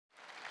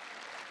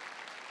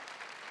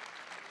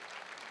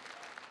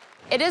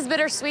It is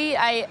bittersweet.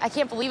 I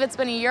can't believe it's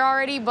been a year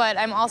already, but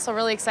I'm also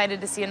really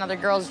excited to see another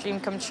girl's dream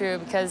come true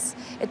because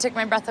it took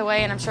my breath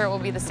away, and I'm sure it will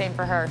be the same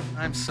for her.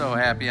 I'm so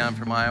happy I'm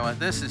from Iowa.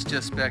 This is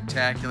just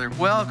spectacular.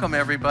 Welcome,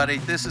 everybody.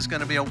 This is going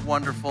to be a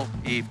wonderful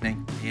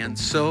evening. And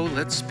so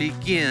let's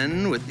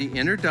begin with the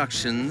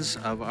introductions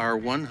of our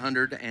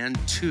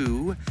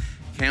 102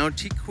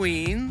 county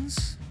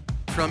queens.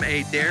 From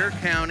Adair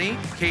County,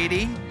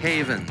 Katie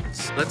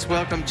Havens. Let's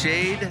welcome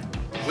Jade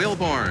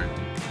Wilborn.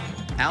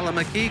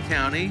 Allamakee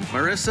County,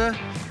 Marissa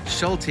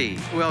Schulte.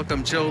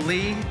 Welcome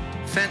Jolie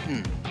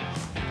Fenton.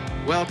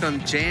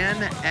 Welcome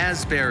Jan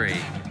Asbury.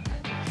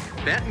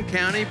 Benton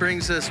County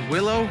brings us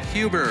Willow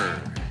Huber.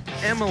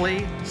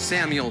 Emily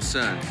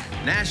Samuelson.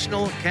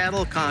 National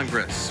Cattle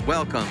Congress.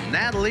 Welcome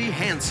Natalie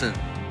Hansen.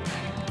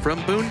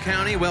 From Boone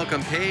County,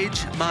 welcome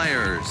Paige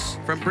Myers.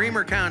 From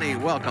Bremer County,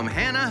 welcome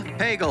Hannah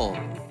Pagel.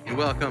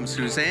 Welcome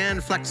Suzanne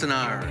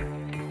Flexenar.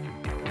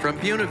 From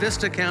Buena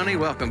Vista County,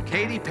 welcome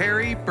Katie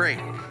Perry Brake.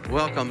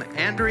 Welcome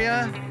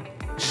Andrea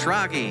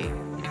Schragi.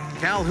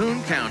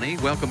 Calhoun County,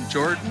 welcome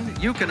Jordan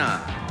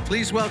Yukina.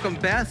 Please welcome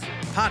Beth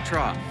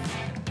Potroff.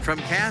 From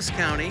Cass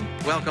County,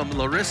 welcome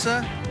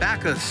Larissa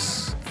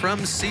Backus.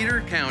 From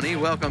Cedar County,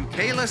 welcome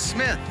Kayla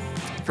Smith.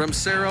 From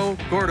Cerro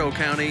Gordo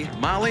County,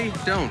 Molly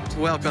Don't.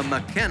 Welcome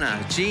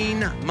McKenna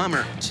Jean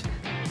Mummert.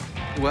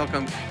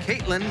 Welcome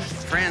Caitlin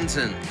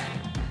Franzen.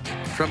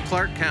 From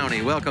Clark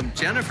County, welcome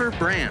Jennifer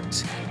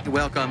Brandt.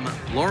 Welcome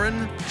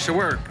Lauren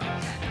Shawerk.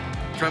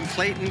 From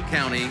Clayton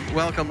County,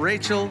 welcome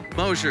Rachel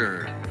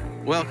Mosier.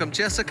 Welcome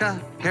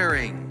Jessica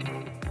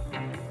Herring.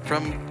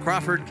 From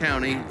Crawford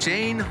County,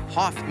 Jane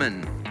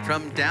Hoffman.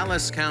 From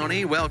Dallas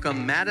County,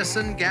 welcome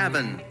Madison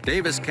Gavin.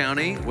 Davis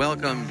County,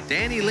 welcome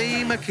Danny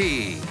Lee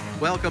McKee.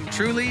 Welcome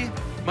Truly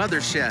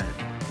Mothershed.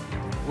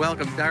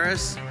 Welcome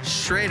Doris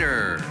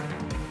Schrader.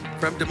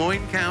 From Des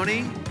Moines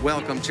County,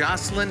 welcome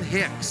Jocelyn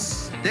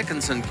Hicks.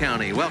 Dickinson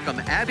County, welcome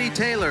Abby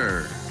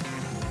Taylor.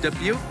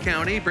 Dubuque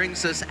County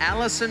brings us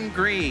Allison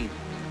Green.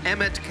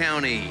 Emmett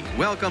County,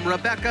 welcome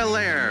Rebecca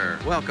Lair.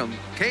 Welcome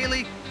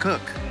Kaylee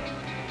Cook.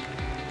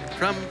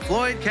 From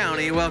Floyd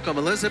County, welcome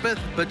Elizabeth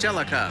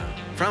Bajelica.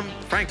 From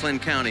Franklin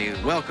County,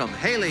 welcome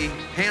Haley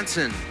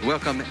Hansen.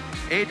 Welcome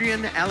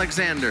Adrian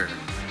Alexander.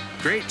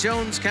 Great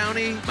Jones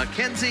County,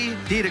 Mackenzie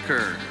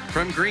Dedeker.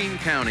 From Greene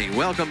County,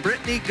 welcome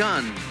Brittany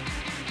Gunn.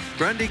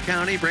 Grundy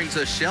County brings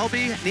us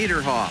Shelby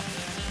Niederhoff.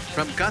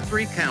 From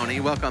Guthrie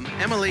County, welcome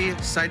Emily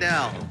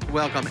Seidel.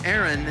 Welcome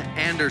Aaron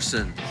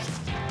Anderson.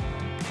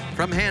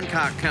 From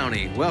Hancock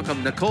County,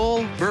 welcome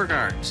Nicole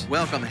Burgart.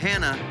 Welcome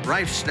Hannah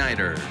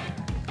Reifschneider.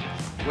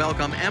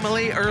 Welcome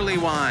Emily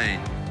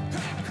Earlywine.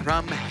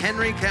 From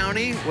Henry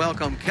County,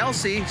 welcome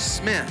Kelsey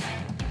Smith.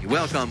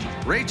 Welcome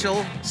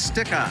Rachel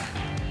Sticka.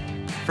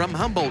 From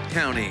Humboldt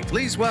County,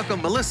 please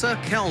welcome Melissa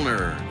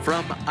Kellner.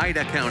 From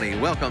Ida County,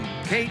 welcome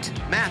Kate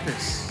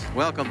Mathis.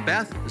 Welcome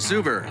Beth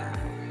Zuber.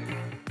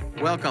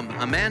 Welcome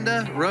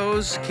Amanda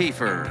Rose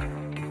Kiefer.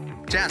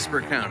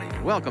 Jasper County,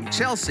 welcome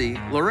Chelsea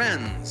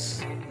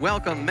Lorenz.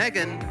 Welcome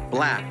Megan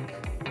Black.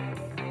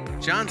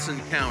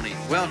 Johnson County,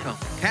 welcome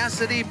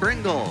Cassidy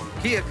Bringle.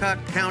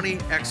 Keokuk County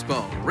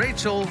Expo,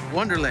 Rachel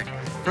Wunderlich.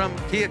 From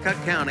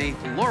Keokuk County,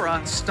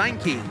 Laura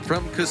Steinke.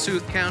 From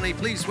Kossuth County,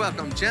 please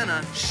welcome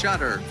Jenna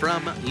Shutter.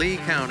 From Lee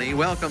County,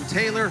 welcome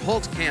Taylor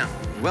Holtkamp.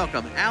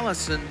 Welcome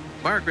Allison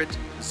Margaret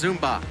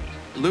Zumba.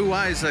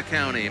 Louisa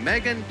County,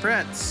 Megan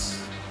Pretz.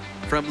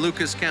 From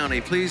Lucas County,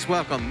 please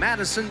welcome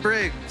Madison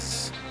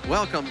Briggs.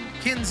 Welcome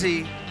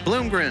Kinsey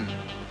Bloomgren.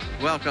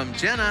 Welcome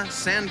Jenna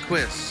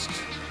Sandquist.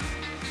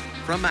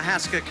 From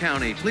Mahaska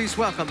County, please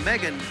welcome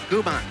Megan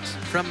Gumont.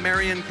 From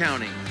Marion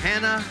County,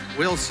 Hannah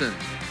Wilson.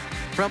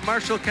 From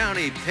Marshall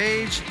County,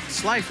 Paige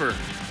Slifer.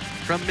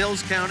 From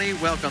Mills County,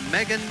 welcome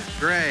Megan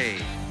Gray.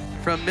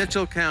 From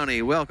Mitchell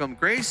County, welcome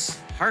Grace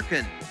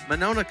Harkin.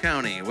 Monona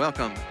County,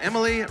 welcome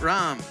Emily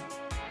Ram.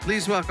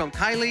 Please welcome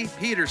Kylie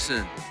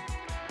Peterson.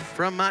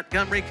 From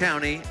Montgomery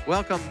County,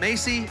 welcome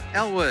Macy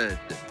Elwood.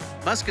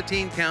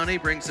 Muscatine County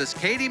brings us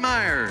Katie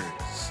Myers.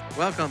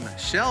 Welcome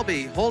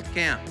Shelby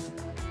Holtkamp.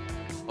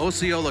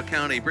 Osceola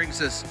County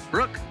brings us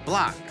Brooke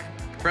Block.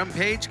 From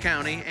Page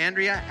County,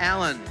 Andrea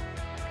Allen.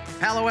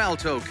 Palo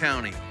Alto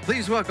County,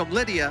 please welcome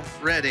Lydia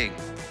Redding.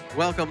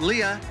 Welcome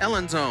Leah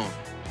Ellenzone.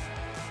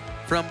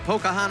 From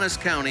Pocahontas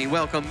County,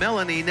 welcome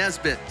Melanie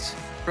Nesbitt.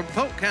 From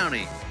Polk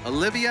County,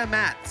 Olivia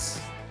Matz.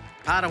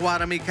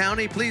 Pottawatomie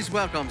County, please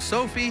welcome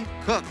Sophie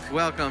Cook.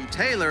 Welcome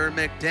Taylor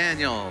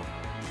McDaniel.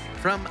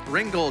 From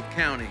Ringgold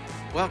County,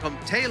 welcome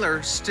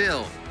Taylor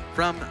Still.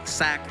 From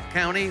Sac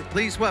County,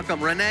 please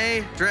welcome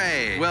Renee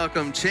Dre.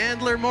 Welcome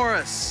Chandler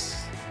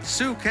Morris.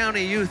 Sioux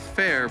County Youth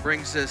Fair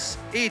brings us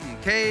Eden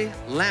K.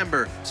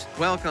 Lambert.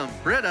 Welcome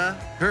Britta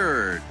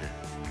Hurd.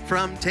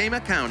 From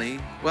Tama County,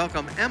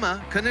 welcome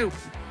Emma Canoop.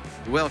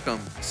 Welcome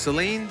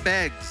Celine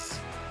Beggs.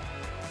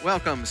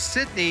 Welcome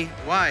Sydney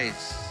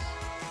Weiss.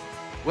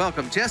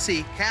 Welcome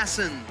Jesse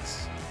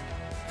Cassins.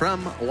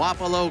 From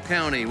Wapello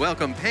County,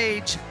 welcome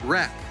Paige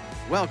Reck.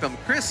 Welcome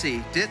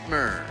Chrissy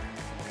Dittmer.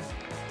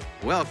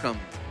 Welcome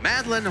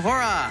Madeline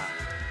Hora.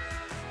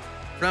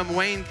 From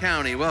Wayne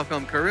County,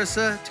 welcome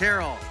Carissa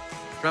Terrell.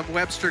 From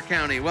Webster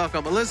County,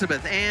 welcome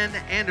Elizabeth Ann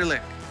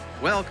Anderlich.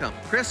 Welcome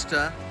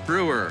Krista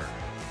Brewer.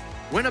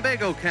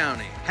 Winnebago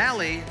County,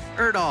 Hallie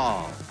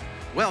Erdahl.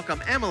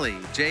 Welcome Emily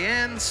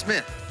J.Ann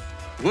Smith.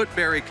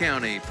 Woodbury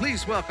County,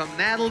 please welcome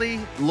Natalie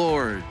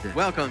Lord.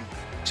 Welcome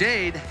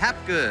Jade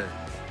Hapgood.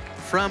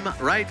 From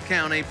Wright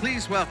County,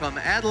 please welcome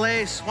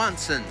Adelaide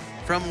Swanson.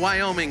 From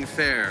Wyoming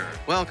Fair,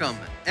 welcome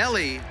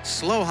Ellie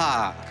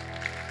Sloha.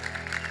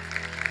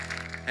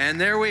 And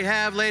there we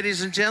have,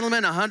 ladies and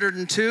gentlemen,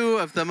 102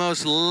 of the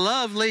most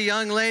lovely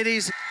young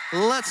ladies.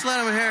 Let's let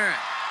them hear it.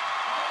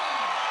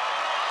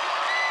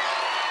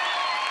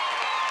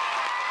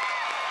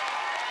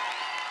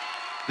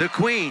 The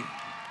queen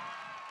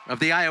of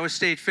the Iowa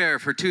State Fair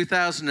for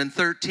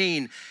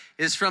 2013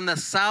 is from the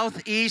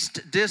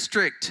Southeast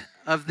District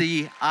of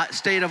the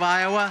state of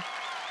Iowa,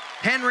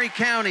 Henry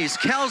County's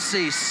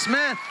Kelsey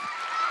Smith.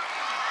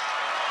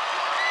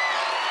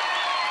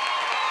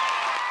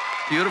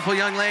 Beautiful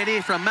young lady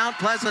from Mount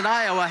Pleasant,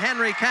 Iowa,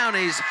 Henry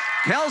County's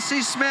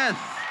Kelsey Smith,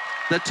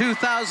 the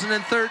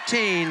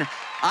 2013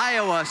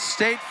 Iowa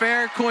State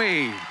Fair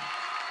Queen.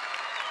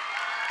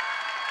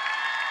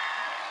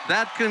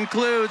 That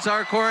concludes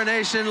our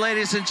coronation,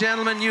 ladies and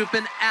gentlemen. You've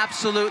been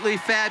absolutely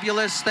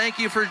fabulous. Thank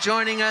you for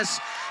joining us.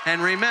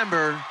 And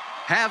remember,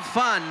 have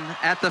fun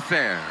at the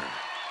fair.